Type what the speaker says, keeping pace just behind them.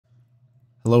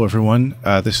Hello everyone,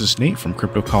 this is Nate from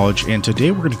Crypto College, and today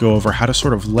we're going to go over how to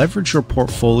sort of leverage your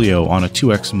portfolio on a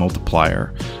 2x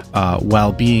multiplier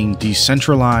while being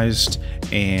decentralized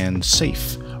and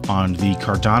safe on the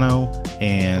Cardano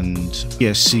and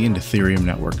BSC and Ethereum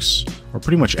networks, or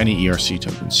pretty much any ERC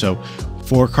token. So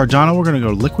for Cardano, we're going to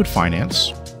go to Liqwid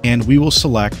Finance, and we will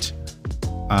select,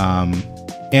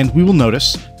 and we will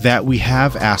notice that we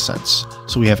have assets.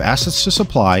 So we have assets to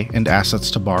supply and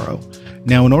assets to borrow.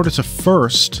 Now, in order to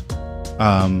first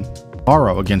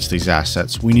borrow against these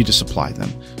assets, we need to supply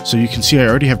them. So you can see I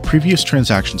already have previous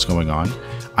transactions going on.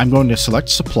 I'm going to select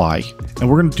supply, and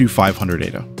we're going to do 500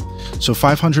 ADA. So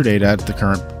 500 ADA at the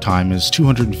current time is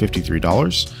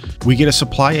 $253. We get a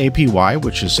supply APY,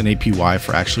 which is an APY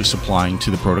for actually supplying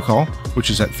to the protocol, which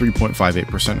is at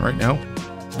 3.58% right now.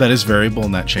 That is variable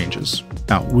and that changes.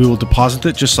 Now, we will deposit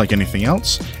it just like anything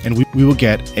else, and we will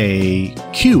get a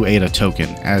Q ADA token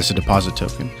as a deposit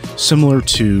token, similar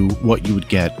to what you would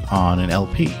get on an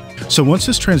LP. So once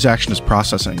this transaction is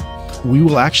processing, we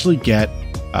will actually get,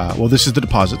 well, this is the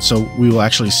deposit, so we will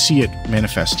actually see it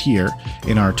manifest here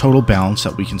in our total balance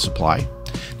that we can supply.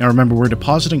 Now remember, we're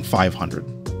depositing 500,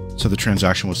 so the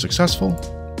transaction was successful.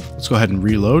 Let's go ahead and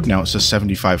reload. Now it says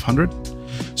 7,500.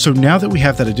 So now that we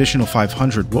have that additional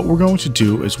 500, what we're going to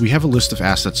do is we have a list of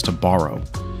assets to borrow.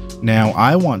 Now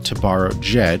I want to borrow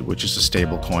JED, which is a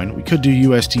stable coin. We could do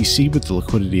USDC, but the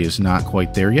liquidity is not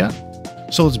quite there yet.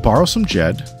 So let's borrow some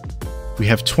JED. We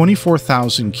have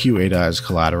 24,000 Q ADA as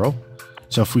collateral.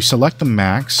 So if we select the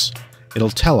max, it'll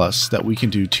tell us that we can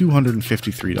do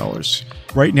 $253.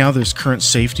 Right now there's current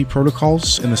safety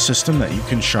protocols in the system that you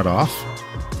can shut off,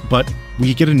 but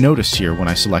we get a notice here when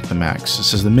I select the max. It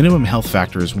says the minimum health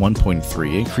factor is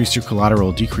 1.3. Increase your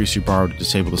collateral, decrease your borrow to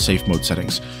disable the safe mode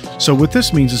settings. So what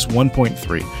this means is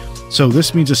 1.3. So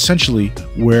this means essentially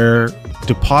we're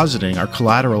depositing our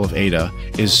collateral of ADA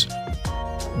is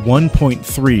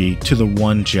 1.3 to the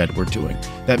 1 JED we're doing.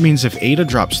 That means if ADA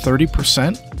drops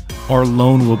 30%, our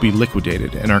loan will be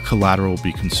liquidated and our collateral will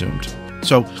be consumed.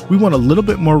 So we want a little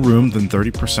bit more room than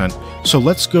 30%. So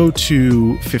let's go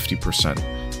to 50%.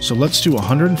 So let's do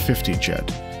 150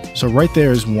 JED. So right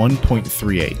there is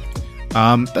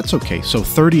 1.38. That's okay. So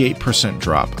 38%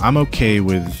 drop. I'm okay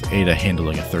with ADA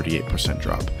handling a 38%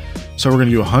 drop. So we're going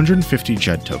to do 150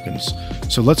 JED tokens.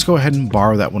 So let's go ahead and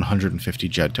borrow that 150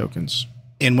 JED tokens.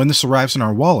 And when this arrives in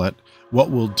our wallet, what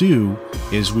we'll do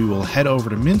is we will head over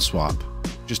to MinSwap,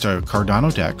 just a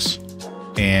Cardano DEX,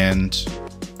 and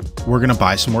we're going to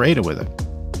buy some more ADA with it.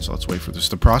 So let's wait for this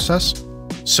to process.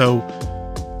 So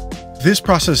this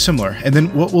process is similar, and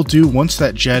then what we'll do once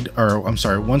that JED,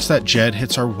 once that JED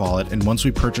hits our wallet, and once we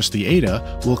purchase the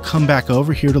ADA, we'll come back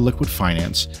over here to Liqwid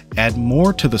Finance, add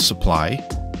more to the supply,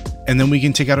 and then we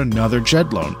can take out another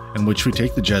JED loan, in which we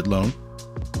take the JED loan,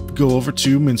 go over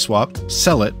to MinSwap,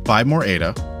 sell it, buy more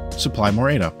ADA, supply more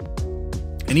ADA.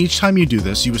 And each time you do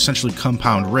this, you essentially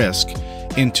compound risk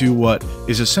into what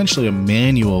is essentially a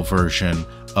manual version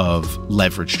of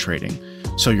leverage trading.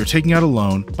 So you're taking out a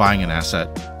loan, buying an asset,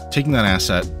 taking that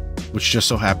asset, which just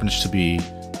so happens to be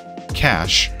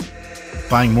cash,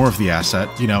 buying more of the asset.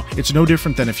 You know, it's no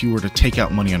different than if you were to take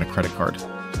out money on a credit card,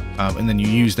 and then you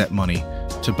use that money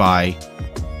to buy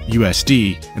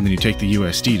USD, and then you take the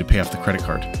USD to pay off the credit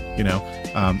card, you know,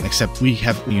 except we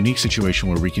have a unique situation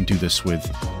where we can do this with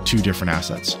two different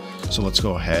assets. So let's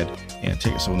go ahead and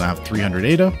take it. So we'll now have 300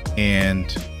 ADA,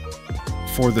 and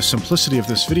for the simplicity of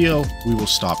this video, we will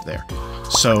stop there.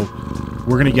 So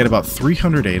we're going to get about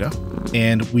 300 ADA,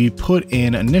 and we put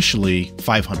in initially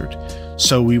 500.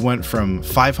 So we went from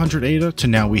 500 ADA to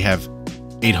now we have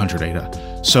 800 ADA.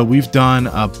 So we've done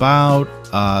about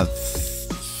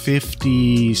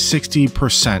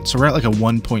 50–60%. So we're at like a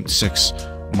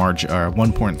 1.6 margin, or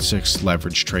 1.6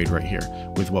 leverage trade right here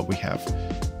with what we have.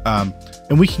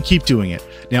 And we can keep doing it.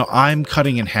 Now I'm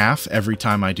cutting in half every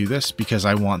time I do this because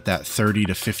I want that 30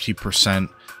 to 50%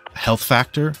 health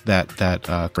factor, that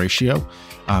ratio,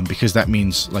 because that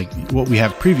means, like, what we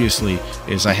have previously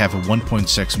is I have a 1.6,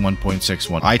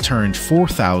 1.61. I turned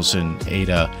 4,000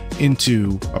 ADA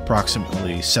into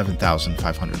approximately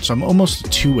 7,500. So I'm almost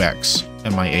 2x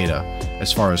in my ADA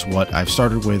as far as what I've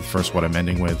started with versus what I'm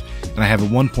ending with. And I have a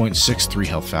 1.63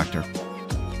 health factor,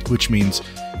 which means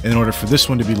in order for this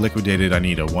one to be liquidated, I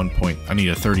need a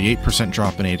 38%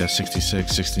 drop in ADA,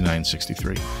 66, 69,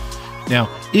 63. Now,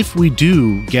 if we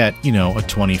do get, you know, a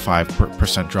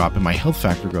 25% drop and my health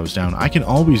factor goes down, I can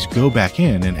always go back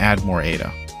in and add more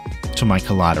ADA to my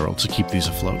collateral to keep these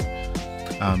afloat.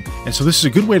 And so this is a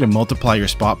good way to multiply your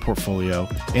spot portfolio.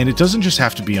 And it doesn't just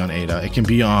have to be on ADA. It can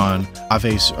be on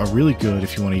AAVEs, are really good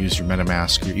if you want to use your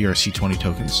MetaMask, your ERC20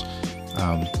 tokens.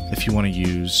 If you want to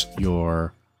use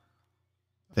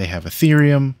they have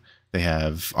Ethereum, they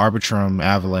have Arbitrum,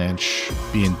 Avalanche,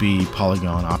 BNB,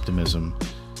 Polygon, Optimism,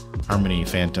 Harmony,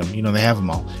 Phantom, they have them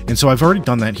all. And so I've already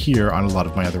done that here on a lot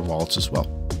of my other wallets as well.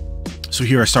 So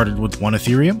here I started with 1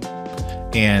 Ethereum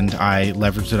and I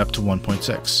leveraged it up to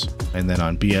 1.6. And then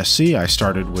on BSC, I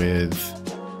started with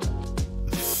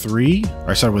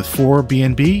 4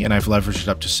 BNB and I've leveraged it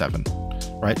up to 7,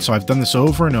 right? So I've done this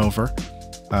over and over.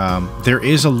 There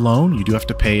is a loan. You do have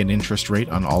to pay an interest rate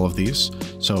on all of these.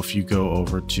 So if you go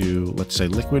over to, let's say,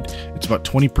 Liqwid, it's about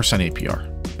 20% APR.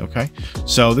 Okay.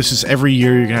 So this is every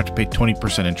year you're going to have to pay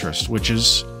 20% interest, which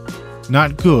is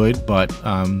not good, but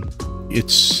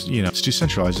it's, it's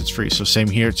decentralized. It's free. So same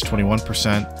here. It's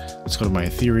 21%. Let's go to my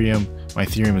Ethereum. My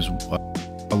Ethereum is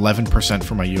 11%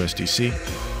 for my USDC.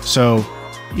 So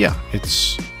yeah,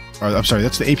 I'm sorry,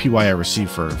 that's the APY I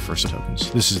receive for some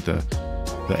tokens. This is the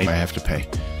APY I have to pay.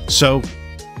 So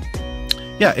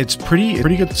yeah, it's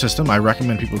pretty good system. I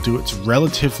recommend people do it. It's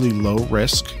relatively low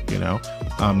risk,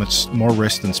 it's more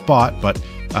risk than spot, but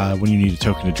when you need a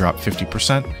token to drop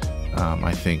 50%,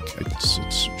 I think it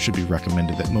should be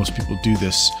recommended that most people do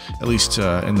this, at least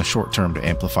in the short term, to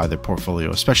amplify their portfolio,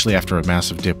 especially after a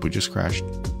massive dip we just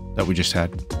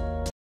had.